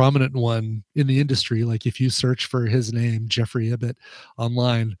very prominent one in the industry. Like, if you search for his name, Jeffrey Ibbott,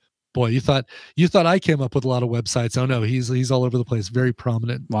 online, boy, you thought I came up with a lot of websites. Oh no, he's all over the place. Very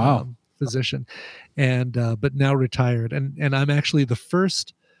prominent physician, and but now retired. And I'm actually the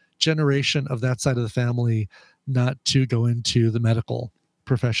first generation of that side of the family not to go into the medical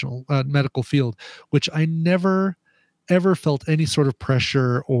field, which I never ever felt any sort of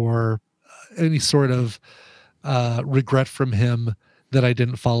pressure or any sort of regret from him that I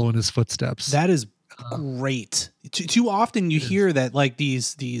didn't follow in his footsteps. That is great. Too often you hear that like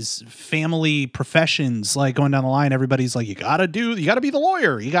these family professions like going down the line, everybody's like, you gotta be the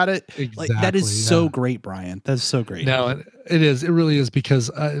lawyer. You gotta like that is so great, Brian. That's so great. No, it is. It really is, because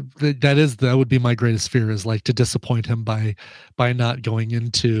that would be my greatest fear, is like to disappoint him by not going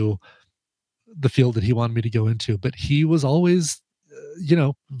into the field that he wanted me to go into. But he was always,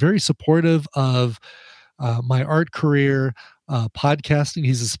 very supportive of my art career, podcasting.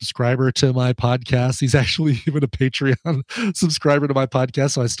 He's a subscriber to my podcast. He's actually even a Patreon subscriber to my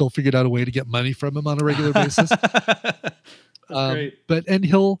podcast. So I still figured out a way to get money from him on a regular basis. That's great. But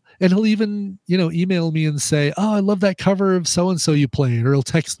he'll even email me and say, "Oh, I love that cover of so and so you played," or he'll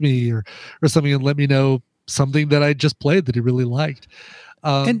text me or something and let me know something that I just played that he really liked.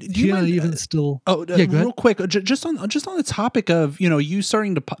 And do you mind, even still? Real quick, just on the topic of you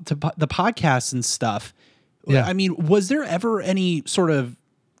starting to the podcast and stuff. Yeah. I mean, was there ever any sort of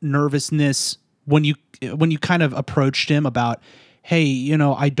nervousness when you kind of approached him about, hey,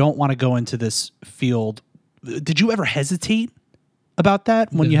 I don't want to go into this field? Did you ever hesitate about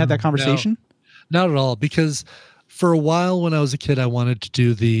that when you had that conversation? No, not at all. Because for a while when I was a kid, I wanted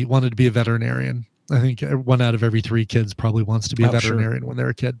to be a veterinarian. I think 1 out of every 3 kids probably wants to be a veterinarian when they're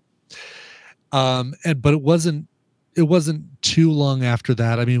a kid. But it wasn't too long after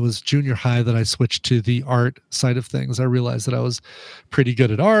that. I mean, it was junior high that I switched to the art side of things. I realized that I was pretty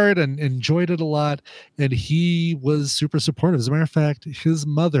good at art and enjoyed it a lot. And he was super supportive. As a matter of fact, his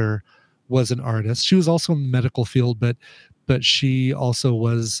mother was an artist. She was also in the medical field, but she also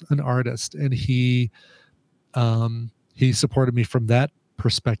was an artist. And he supported me from that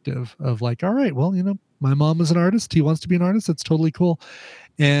perspective of like, all right, well, my mom is an artist. He wants to be an artist. That's totally cool.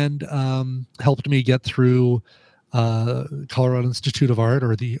 And helped me get through Colorado Institute of Art,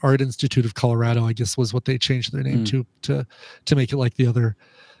 or the Art Institute of Colorado, I guess was what they changed their name to make it like the other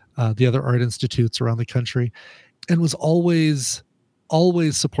art institutes around the country, and was always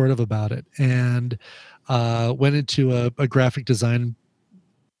supportive about it. And went into a graphic design,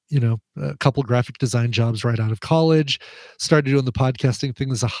 a couple graphic design jobs right out of college, started doing the podcasting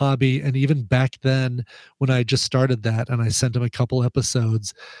thing as a hobby. And even back then when I just started that and I sent him a couple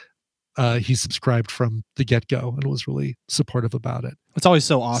episodes, he subscribed from the get-go and was really supportive about it. It's always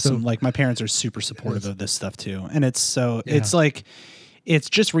so awesome. Like my parents are super supportive of this stuff too. And it's like, it's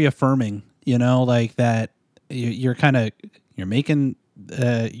just reaffirming, like that you're making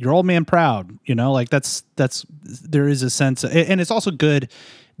your old man proud, like that's there is a sense and it's also good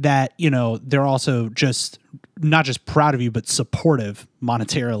that, they're also just not just proud of you, but supportive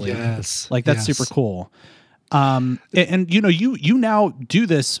monetarily. Yes. Like that's super cool. And you now do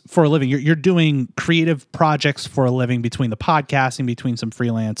this for a living. You're doing creative projects for a living between the podcasting, between some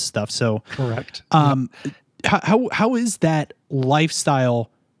freelance stuff. So correct. How is that lifestyle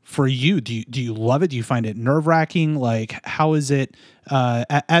for you? Do you love it? Do you find it nerve-wracking? Like, how is it,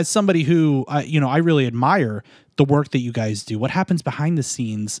 as somebody who, I really admire the work that you guys do? What happens behind the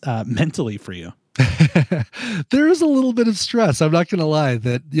scenes, mentally for you? There is a little bit of stress. I'm not going to lie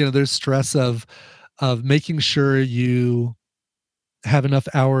that, there's stress of making sure you have enough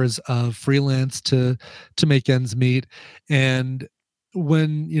hours of freelance to make ends meet. And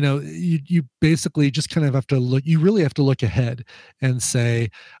when, you basically just kind of have to you really have to look ahead and say,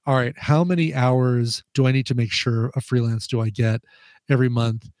 all right, how many hours do I need to make sure a freelance do I get every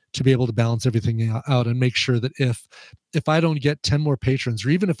month to be able to balance everything out and make sure that if I don't get 10 more patrons, or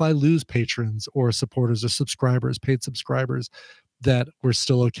even if I lose patrons or supporters or subscribers, paid subscribers, that we're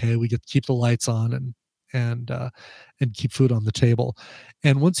still okay. We get to keep the lights on and keep food on the table.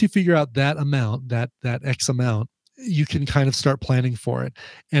 And once you figure out that amount, that X amount, you can kind of start planning for it.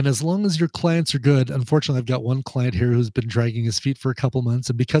 And as long as your clients are good, unfortunately, I've got one client here who's been dragging his feet for a couple months.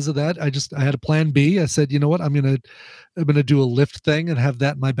 And because of that, I had a plan B. I said, you know what, I'm going to do a Lyft thing and have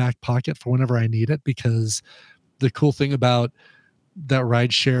that in my back pocket for whenever I need it. Because the cool thing about that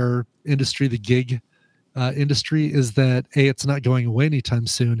rideshare industry, the gig industry, is that A, it's not going away anytime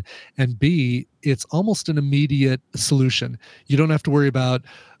soon, and B, it's almost an immediate solution. You don't have to worry about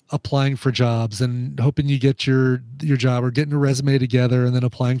applying for jobs and hoping you get your job, or getting a resume together and then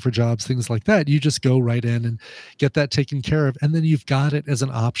applying for jobs, things like that. You just go right in and get that taken care of, and then you've got it as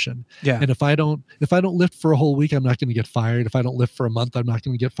an option. Yeah. And if I don't lift for a whole week, I'm not going to get fired. If I don't lift for a month, I'm not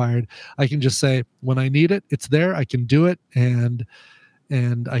going to get fired. I can just say, when I need it, it's there. I can do it, and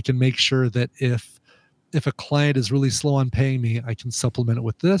I can make sure that if a client is really slow on paying me, I can supplement it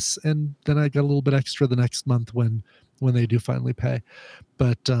with this, and then I got a little bit extra the next month when they do finally pay.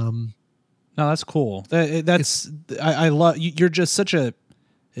 But no, that's cool. I love you're just such a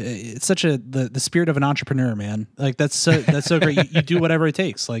It's such the spirit of an entrepreneur, man. Like that's so great. You do whatever it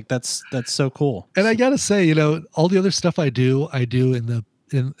takes. Like that's so cool. And I gotta say, all the other stuff I do in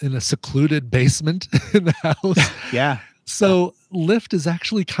a secluded basement in the house. Yeah. So Lyft is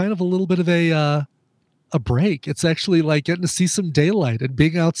actually kind of a little bit of a break. It's actually like getting to see some daylight and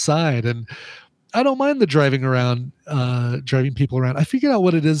being outside. And I don't mind the driving people around. I figured out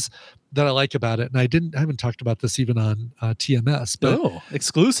what it is that I like about it. And I haven't talked about this even on TMS, but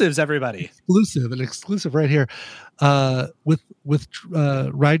exclusives, everybody. Exclusive right here. With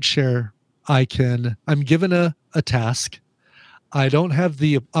rideshare, I'm given a task. I don't have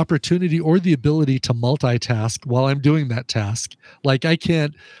the opportunity or the ability to multitask while I'm doing that task. Like I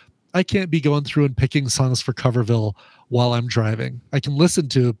can't be going through and picking songs for Coverville while I'm driving. I can listen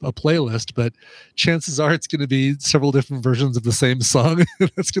to a playlist, but chances are it's going to be several different versions of the same song.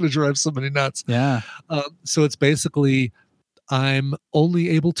 That's going to drive somebody nuts. Yeah. So it's basically I'm only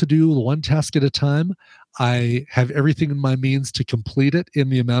able to do one task at a time. I have everything in my means to complete it in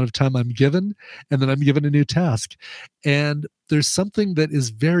the amount of time I'm given, and then I'm given a new task. And there's something that is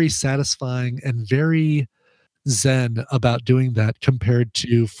very satisfying and very zen about doing that compared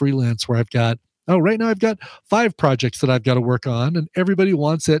to freelance where right now I've got 5 projects that I've got to work on and everybody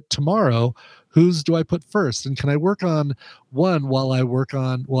wants it tomorrow. Whose do I put first? And can I work on one while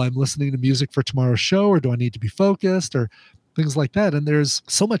I'm listening to music for tomorrow's show, or do I need to be focused, or things like that? And there's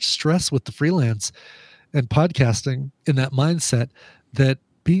so much stress with the freelance and podcasting in that mindset that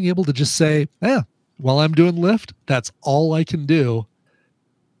being able to just say, while I'm doing Lyft, that's all I can do.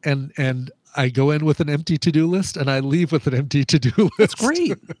 And I go in with an empty to-do list and I leave with an empty to-do list. That's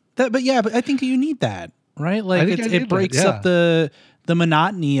great. But I think you need that, right? Like it breaks up the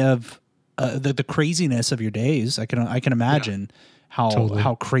monotony of the craziness of your days. I can imagine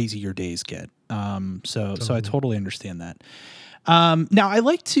how crazy your days get. So I totally understand that. Now I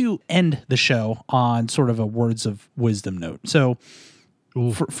like to end the show on sort of a words of wisdom note. So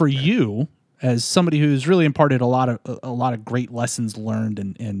for you, as somebody who's really imparted a lot of great lessons learned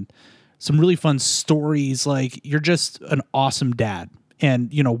and some really fun stories, like you're just an awesome dad.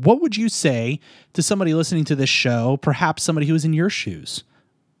 And, what would you say to somebody listening to this show, perhaps somebody who was in your shoes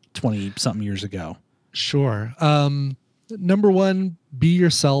 20 something years ago? Sure. Number one, be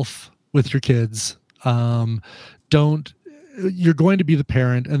yourself with your kids. You're going to be the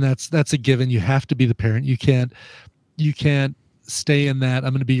parent, and that's a given. You have to be the parent. You can't stay in that I'm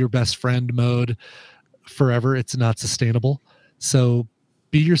going to be your best friend mode forever. It's not sustainable. So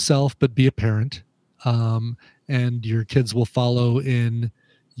be yourself, but be a parent. And your kids will follow in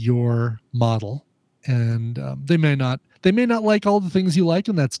your model. And they may not like all the things you like,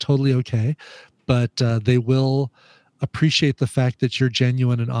 and that's totally okay. But they will appreciate the fact that you're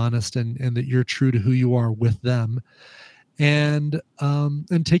genuine and honest, and that you're true to who you are with them. And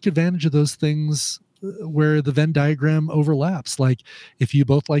take advantage of those things where the Venn diagram overlaps. Like if you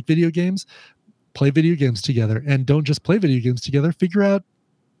both like video games, play video games together, and don't just play video games together. Figure out,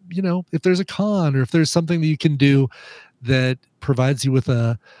 if there's a con or if there's something that you can do that provides you with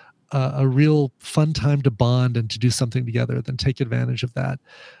a real fun time to bond and to do something together, then take advantage of that.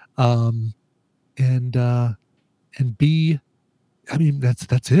 And be,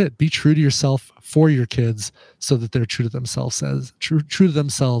 that's it. Be true to yourself for your kids so that they're true to themselves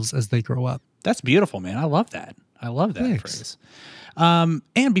as they grow up. That's beautiful, man. I love that. Thanks. Phrase.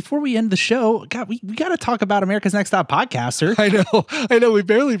 And before we end the show, God, we got to talk about America's Next Top Podcaster. I know. We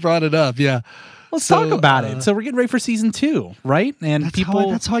barely brought it up. Yeah. Let's talk about it. So we're getting ready for season 2, right? And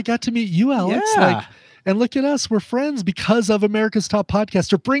that's how I got to meet you, Alex. Yeah. And look at us. We're friends because of America's Top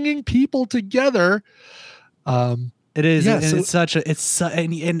Podcaster, bringing people together. It is,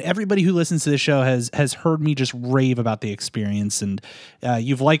 and and everybody who listens to this show has heard me just rave about the experience, and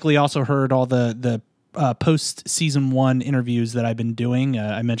you've likely also heard all the post season 1 interviews that I've been doing.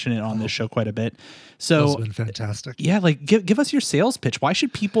 I mention it on this show quite a bit. So those have been fantastic. Yeah, like give us your sales pitch. Why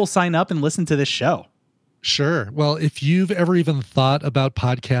should people sign up and listen to this show? Sure. Well, if you've ever even thought about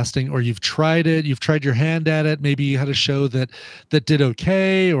podcasting, or you've tried it, you've tried your hand at it, maybe you had a show that did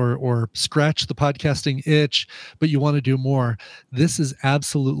okay, or scratched the podcasting itch, but you want to do more, this is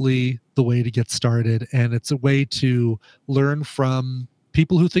absolutely the way to get started. And it's a way to learn from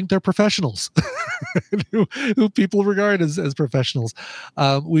people who think they're professionals, who people regard as professionals.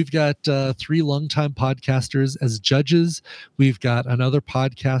 We've got 3 longtime podcasters as judges. We've got another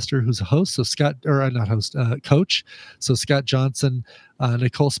podcaster who's a host, coach. So Scott Johnson,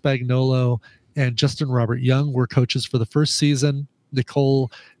 Nicole Spagnolo, and Justin Robert Young were coaches for the first season. Nicole,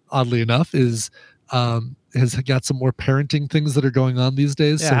 oddly enough, has got some more parenting things that are going on these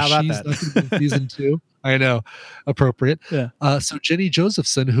days. Yeah, so how about she's that? not going to be in season 2. I know. Appropriate. Yeah. So Jenny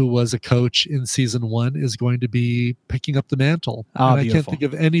Josephson, who was a coach in season 1, is going to be picking up the mantle. Oh, And I can't beautiful. think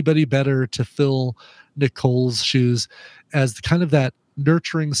of anybody better to fill Nicole's shoes as kind of that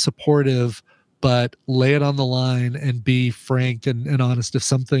nurturing, supportive, but lay it on the line and be frank and honest if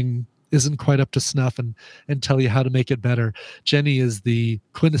something isn't quite up to snuff, and tell you how to make it better. Jenny is the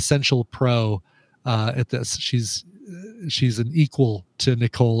quintessential pro at this. She's an equal to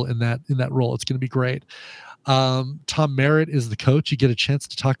Nicole in that role. It's going to be great. Tom Merritt is the coach. You get a chance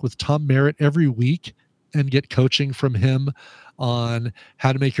to talk with Tom Merritt every week and get coaching from him on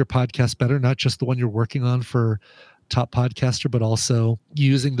how to make your podcast better, not just the one you're working on for Top Podcaster, but also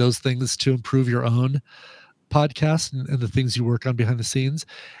using those things to improve your own podcast and the things you work on behind the scenes.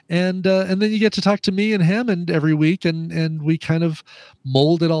 And then you get to talk to me and Hammond every week, and we kind of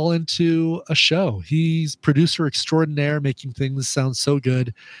mold it all into a show. He's producer extraordinaire, making things sound so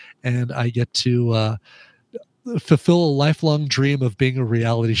good, and I get to fulfill a lifelong dream of being a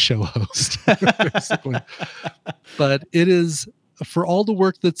reality show host, basically. But it is, for all the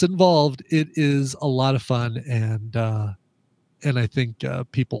work that's involved, it is a lot of fun, and I think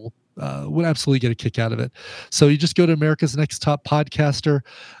people would absolutely get a kick out of it. So you just go to America's Next Top Podcaster.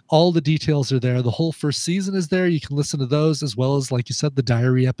 All the details are there. The whole first season is there. You can listen to those, as well as, like you said, the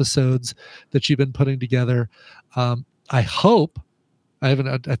diary episodes that you've been putting together. I hope, I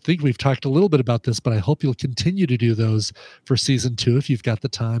think we've talked a little bit about this, but I hope you'll continue to do those for season 2 if you've got the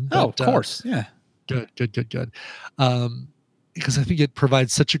time. Oh, of course. Yeah. Good. Because I think it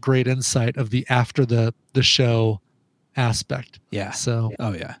provides such a great insight of the after the show aspect. Yeah. So,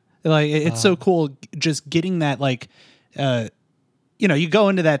 oh yeah. Like it's so cool just getting that, like, you go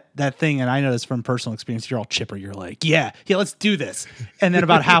into that thing, and I know this from personal experience, you're all chipper. You're like, yeah, let's do this. And then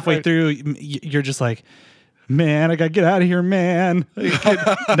about halfway right. through, you're just like, man, I gotta get out of here, man.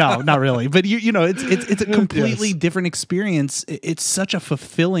 No, not really. But it's a completely different experience. It's such a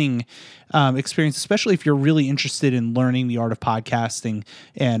fulfilling experience, especially if you're really interested in learning the art of podcasting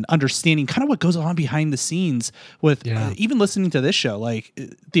and understanding kind of what goes on behind the scenes with even listening to this show. Like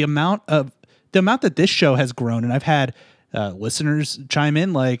the amount that this show has grown, and I've had listeners chime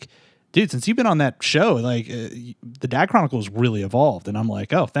in like, dude, since you've been on that show, like the Dad Chronicles really evolved. And I'm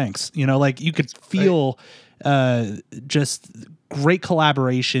like, oh, thanks. Like you could feel just great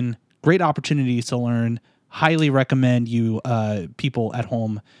collaboration, great opportunities to learn. Highly recommend you people at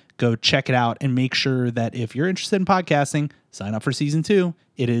home go check it out, and make sure that if you're interested in podcasting, sign up for season 2.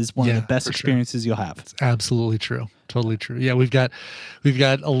 It is one of the best experiences you'll have. It's absolutely true. Totally true. Yeah, we've got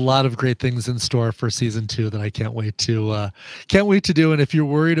a lot of great things in store for season 2 that I can't wait to do. And if you're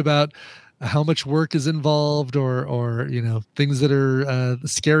worried about how much work is involved or things that are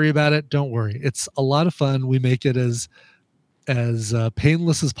scary about it, don't worry. It's a lot of fun. We make it as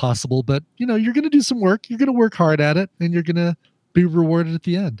painless as possible, but you're going to do some work. You're going to work hard at it, and you're going to be rewarded at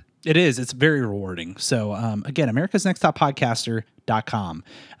the end. It is. It's very rewarding. So again, americasnexttopodcaster.com.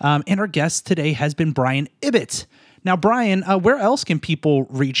 And our guest today has been Brian Ibbott. Now, Brian, where else can people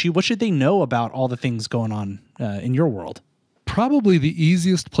reach you? What should they know about all the things going on in your world? Probably the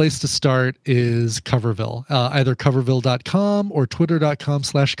easiest place to start is Coverville, either coverville.com or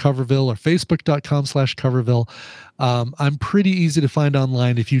twitter.com/Coverville or facebook.com/Coverville. I'm pretty easy to find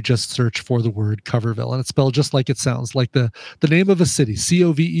online if you just search for the word Coverville, and it's spelled just like it sounds, like the name of a city,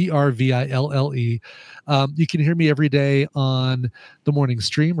 Coverville. You can hear me every day on the morning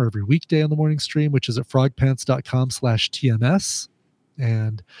stream, or every weekday on the morning stream, which is at frogpants.com/TMS.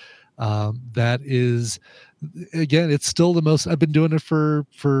 And that is, again, it's still the most, I've been doing it for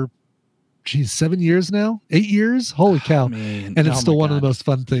 7 years now, 8 years. Holy cow. Man. And it's still one of the most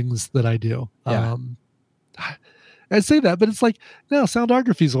fun things that I do. Yeah. I say that, but it's like, no,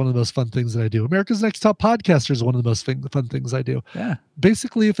 soundography is one of the most fun things that I do. America's Next Top Podcaster is one of the most fun things I do. Yeah.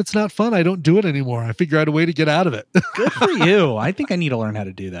 Basically, if it's not fun, I don't do it anymore. I figure out a way to get out of it. Good for you. I think I need to learn how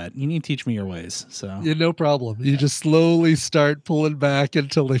to do that. You need to teach me your ways. So Yeah, no problem. You just slowly start pulling back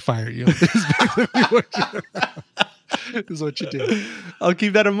until they fire you. Is what you do. I'll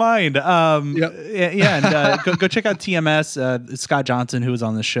keep that in mind. And go check out TMS. Scott Johnson, who was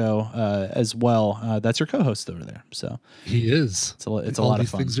on the show as well. That's your co-host over there. So he is. It's a lot of fun. All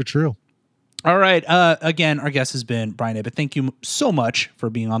these things are true. All right. Again, our guest has been Brian Ibbott. Thank you so much for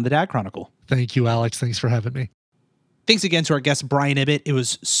being on the Dad Chronicle. Thank you, Alex. Thanks for having me. Thanks again to our guest, Brian Ibbott. It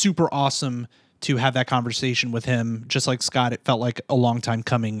was super awesome to have that conversation with him. Just like Scott, it felt like a long time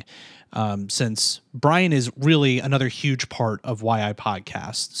coming, since Brian is really another huge part of why I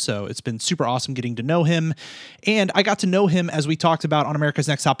podcast. So it's been super awesome getting to know him. And I got to know him, as we talked about, on America's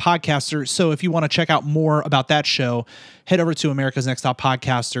Next Top Podcaster. So if you want to check out more about that show, head over to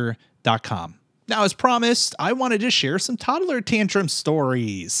americasnexttopodcaster.com. Now, as promised, I wanted to share some toddler tantrum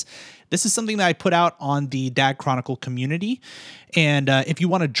stories. This is something that I put out on the Dad Chronicle community. And if you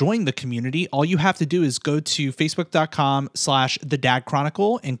want to join the community, all you have to do is go to facebook.com/the Dad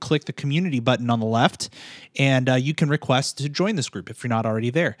Chronicle and click the community button on the left. And you can request to join this group if you're not already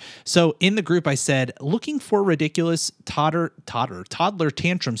there. So in the group, I said, looking for ridiculous toddler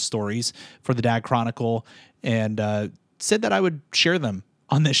tantrum stories for the Dad Chronicle, and said that I would share them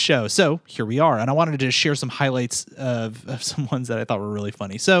on this show. So here we are. And I wanted to share some highlights of some ones that I thought were really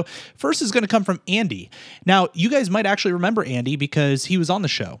funny. So first is going to come from Andy. Now, you guys might actually remember Andy because he was on the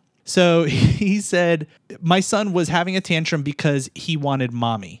show. So he said, my son was having a tantrum because he wanted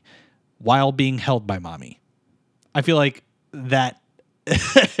mommy while being held by mommy. I feel like that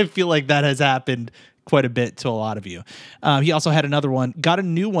has happened quite a bit to a lot of you. He also had another one. Got a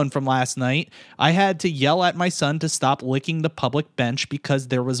new one from last night. I had to yell at my son to stop licking the public bench because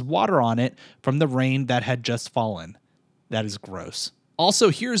there was water on it from the rain that had just fallen. That is gross. Also,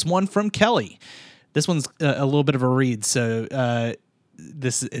 here's one from Kelly. This one's a little bit of a read, so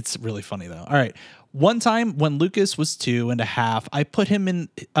it's really funny though. All right. One time when Lucas was 2.5, I put him in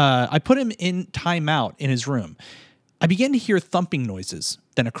timeout in his room. I began to hear thumping noises,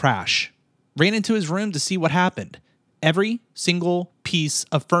 then a crash. Ran into his room to see what happened. Every single piece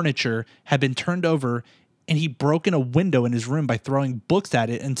of furniture had been turned over, and he'd broken a window in his room by throwing books at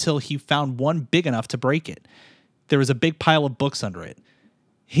it until he found one big enough to break it. There was a big pile of books under it.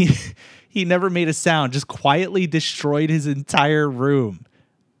 He never made a sound, just quietly destroyed his entire room.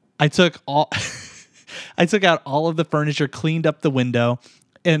 I took out all of the furniture, cleaned up the window,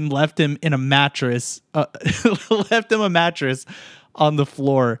 and left him a mattress on the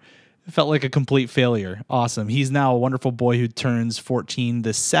floor. It felt like a complete failure. Awesome. He's now a wonderful boy who turns 14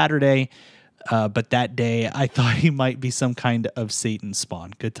 this Saturday. But that day, I thought he might be some kind of Satan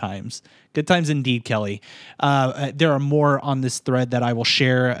spawn. Good times. Good times indeed, Kelly. There are more on this thread that I will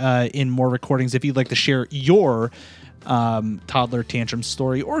share in more recordings. If you'd like to share your toddler tantrum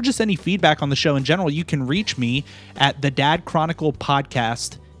story or just any feedback on the show in general, you can reach me at the Dad Chronicle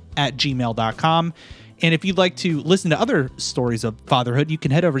podcast @gmail.com. And if you'd like to listen to other stories of fatherhood, you can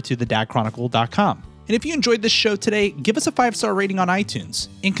head over to thedadchronicle.com. And if you enjoyed this show today, give us a 5-star rating on iTunes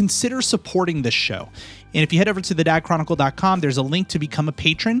and consider supporting this show. And if you head over to thedadchronicle.com, there's a link to become a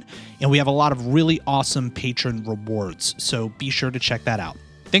patron, and we have a lot of really awesome patron rewards. So be sure to check that out.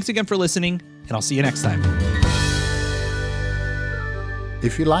 Thanks again for listening, and I'll see you next time.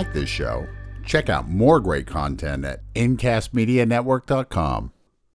 If you like this show, check out more great content at incastmedianetwork.com.